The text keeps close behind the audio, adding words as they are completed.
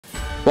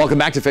Welcome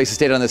back to Face the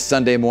State on this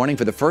Sunday morning.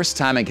 For the first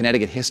time in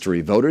Connecticut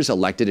history, voters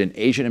elected an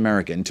Asian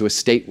American to a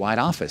statewide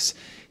office.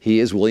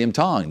 He is William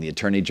Tong, the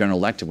Attorney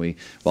General-elect, and we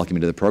welcome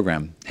you to the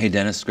program. Hey,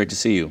 Dennis, great to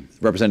see you.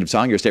 Representative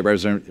Tong, you're state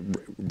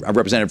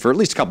representative for at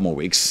least a couple more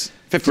weeks,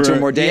 52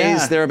 more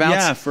days,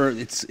 thereabouts? Yeah,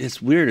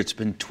 it's weird. It's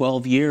been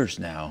 12 years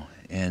now.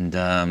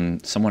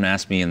 And someone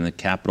asked me in the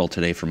Capitol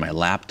today for my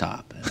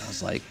laptop. And I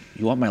was like,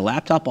 you want my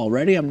laptop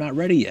already? I'm not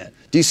ready yet.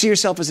 Do you see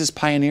yourself as this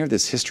pioneer,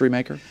 this history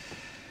maker?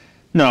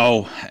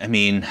 No, I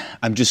mean,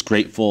 I'm just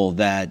grateful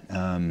that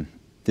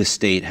this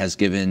state has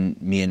given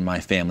me and my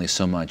family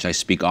so much. I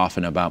speak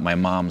often about my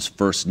mom's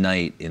first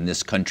night in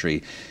this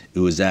country. It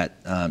was at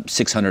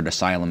 600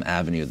 Asylum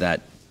Avenue,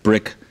 that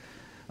brick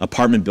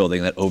apartment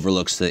building that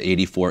overlooks the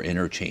 84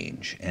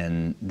 interchange,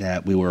 and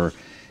that we were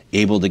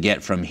able to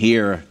get from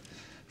here,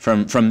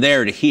 from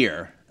there to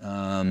here,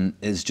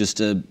 is just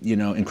a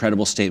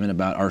incredible statement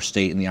about our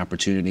state and the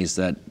opportunities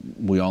that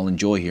we all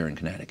enjoy here in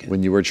Connecticut.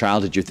 When you were a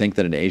child, did you think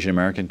that an Asian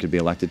American could be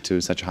elected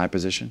to such a high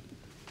position?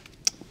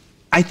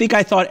 I think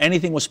I thought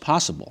anything was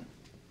possible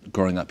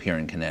growing up here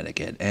in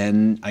Connecticut,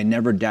 and I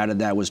never doubted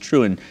that was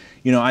true. And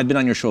I've been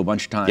on your show a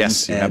bunch of times.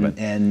 Yes, you have been.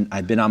 And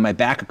I've been on my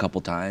back a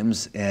couple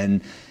times,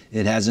 and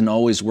it hasn't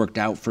always worked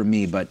out for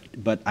me. But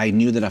I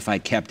knew that if I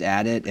kept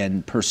at it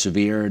and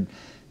persevered,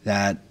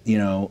 that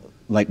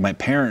like my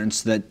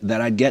parents, that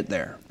I'd get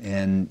there.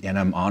 And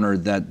I'm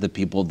honored that the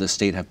people of the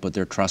state have put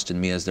their trust in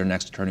me as their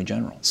next Attorney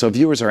General. So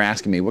viewers are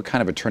asking me, what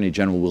kind of Attorney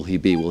General will he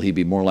be? Will he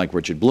be more like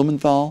Richard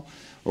Blumenthal,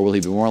 or will he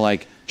be more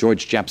like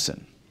George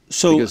Jepsen?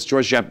 Because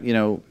George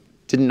Jepsen,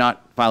 did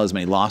not file as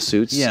many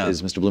lawsuits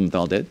as Mr.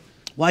 Blumenthal did.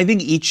 Well, I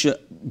think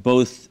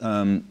both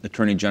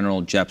Attorney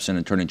General Jepsen and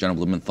Attorney General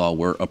Blumenthal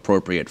were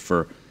appropriate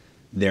for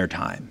their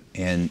time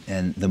and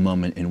the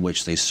moment in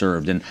which they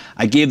served. And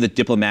I gave the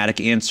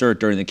diplomatic answer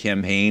during the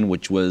campaign,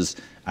 which was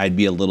I'd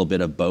be a little bit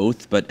of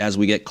both. But as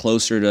we get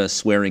closer to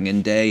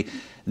swearing-in day,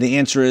 the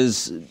answer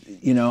is,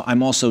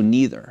 I'm also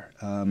neither.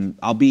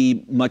 I'll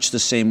be much the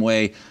same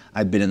way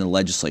I've been in the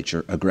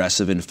legislature,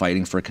 aggressive in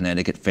fighting for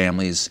Connecticut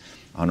families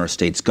on our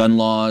state's gun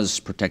laws,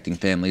 protecting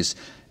families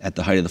at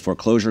the height of the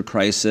foreclosure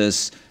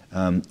crisis.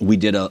 We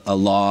did a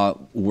law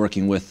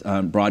working with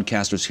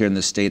broadcasters here in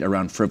the state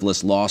around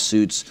frivolous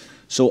lawsuits.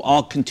 So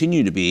I'll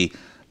continue to be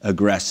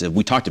aggressive.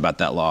 We talked about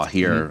that law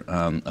here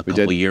a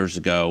couple of years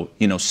ago.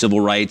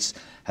 Civil rights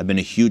have been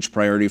a huge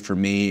priority for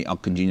me. I'll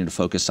continue to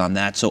focus on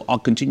that. So I'll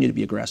continue to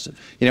be aggressive.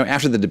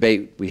 After the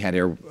debate we had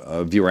here,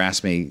 a viewer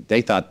asked me,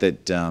 they thought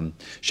that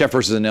Sheff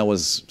versus Anil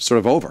was sort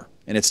of over.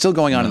 And it's still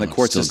going on in the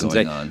court system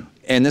today.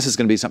 And this is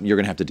going to be something you're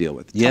going to have to deal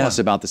with. Tell us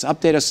about this.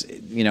 Update us,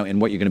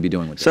 and what you're going to be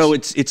doing with this. So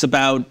it's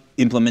about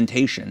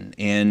implementation,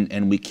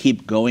 and we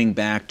keep going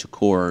back to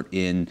court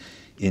in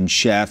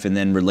Sheff, and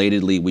then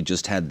relatedly, we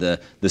just had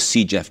the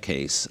CJEF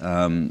case,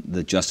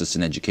 the Justice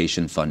and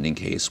Education Funding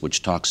case,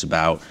 which talks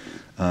about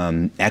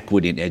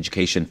equity in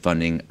education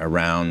funding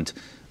around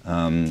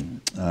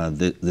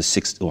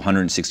the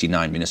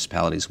 169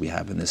 municipalities we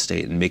have in this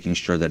state, and making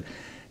sure that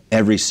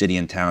every city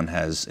and town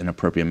has an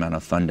appropriate amount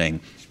of funding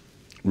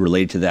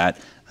related to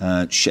that.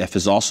 Sheff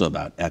is also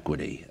about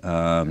equity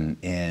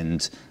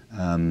and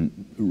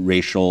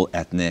racial,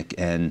 ethnic,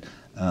 and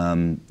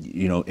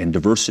and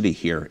diversity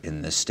here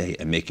in this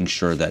state, and making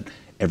sure that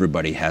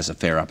everybody has a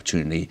fair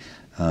opportunity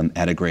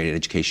at a great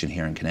education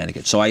here in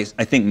Connecticut. So I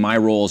think my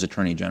role as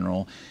Attorney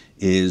General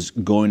is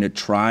going to be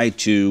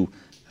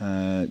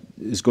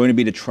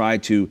to try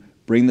to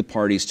bring the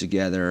parties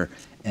together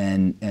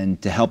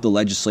and to help the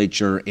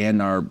legislature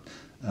and our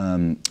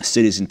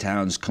cities and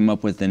towns come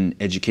up with an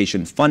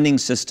education funding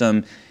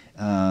system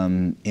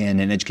and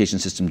an education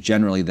system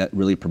generally that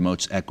really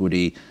promotes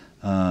equity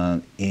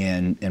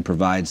and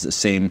provides the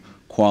same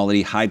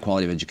quality, high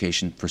quality of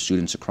education for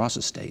students across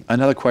the state.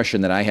 Another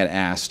question that I had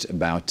asked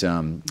about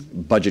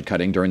budget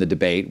cutting during the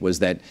debate was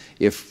that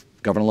if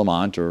Governor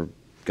Lamont or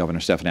Governor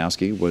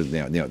Stefanowski was,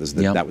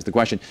 that was the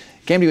question,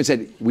 came to you and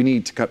said, we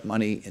need to cut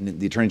money in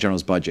the Attorney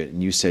General's budget,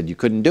 and you said you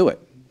couldn't do it.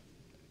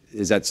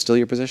 Is that still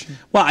your position?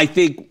 Well, I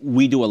think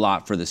we do a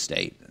lot for the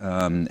state.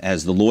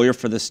 As the lawyer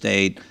for the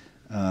state,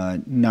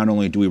 not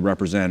only do we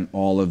represent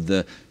all of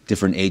the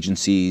different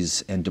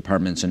agencies and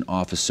departments and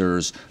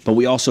officers, but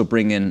we also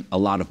bring in a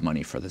lot of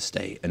money for the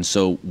state. And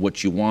so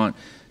what you want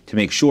to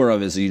make sure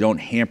of is that you don't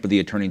hamper the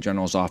Attorney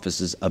General's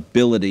office's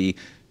ability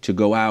to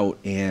go out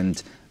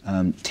and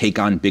take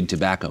on big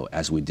tobacco,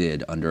 as we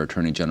did under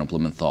Attorney General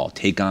Blumenthal,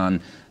 take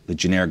on the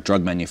generic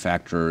drug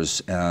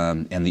manufacturers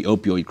and the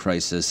opioid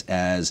crisis,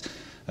 as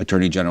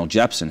Attorney General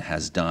Jepsen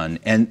has done.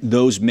 And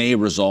those may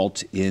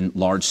result in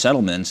large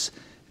settlements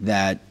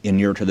that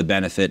inure to the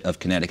benefit of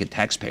Connecticut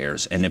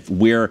taxpayers. And if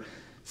we're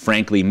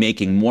frankly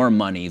making more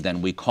money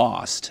than we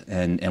cost,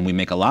 and we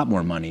make a lot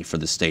more money for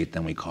the state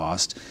than we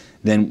cost,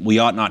 then we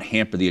ought not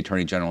hamper the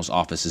Attorney General's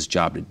office's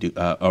job to do,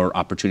 or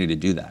opportunity to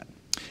do that.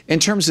 In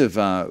terms of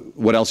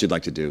what else you'd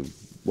like to do,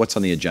 what's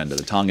on the agenda,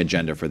 the Tong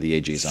agenda for the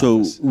AG's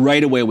office? So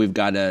right away, we've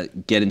got to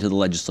get into the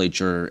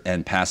legislature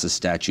and pass a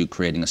statute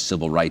creating a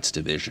civil rights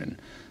division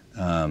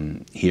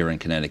here in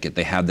Connecticut.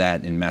 They have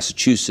that in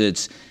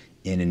Massachusetts,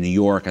 And in New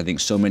York, I think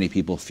so many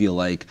people feel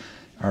like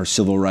our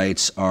civil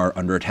rights are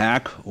under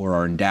attack or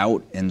are in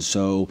doubt. And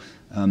so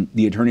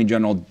the Attorney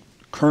General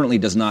currently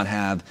does not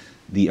have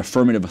the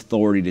affirmative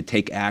authority to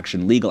take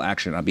action, legal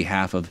action, on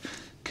behalf of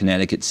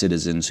Connecticut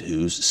citizens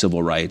whose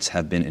civil rights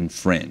have been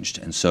infringed.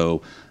 And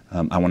so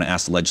I want to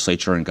ask the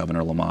legislature and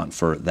Governor Lamont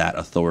for that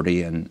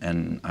authority,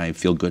 and I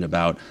feel good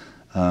about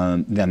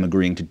them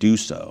agreeing to do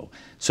so.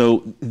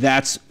 So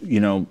that's,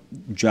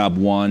 job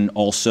one.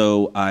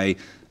 Also, I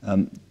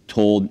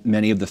told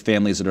many of the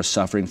families that are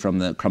suffering from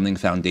the Crumbling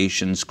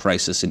Foundation's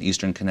crisis in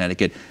Eastern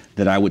Connecticut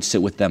that I would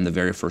sit with them the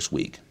very first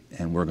week,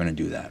 and we're going to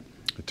do that.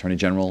 Attorney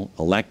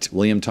General-elect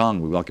William Tong,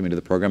 we welcome you to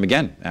the program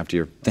again after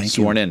you're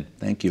sworn in.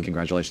 Thank you.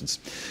 Congratulations.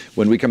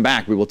 When we come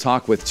back, we will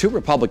talk with two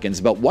Republicans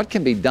about what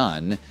can be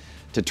done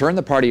to turn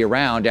the party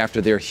around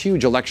after their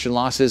huge election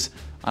losses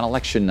on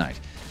election night.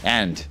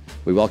 And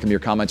we welcome your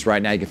comments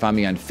right now. You can find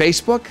me on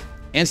Facebook,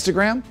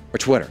 Instagram, or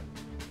Twitter.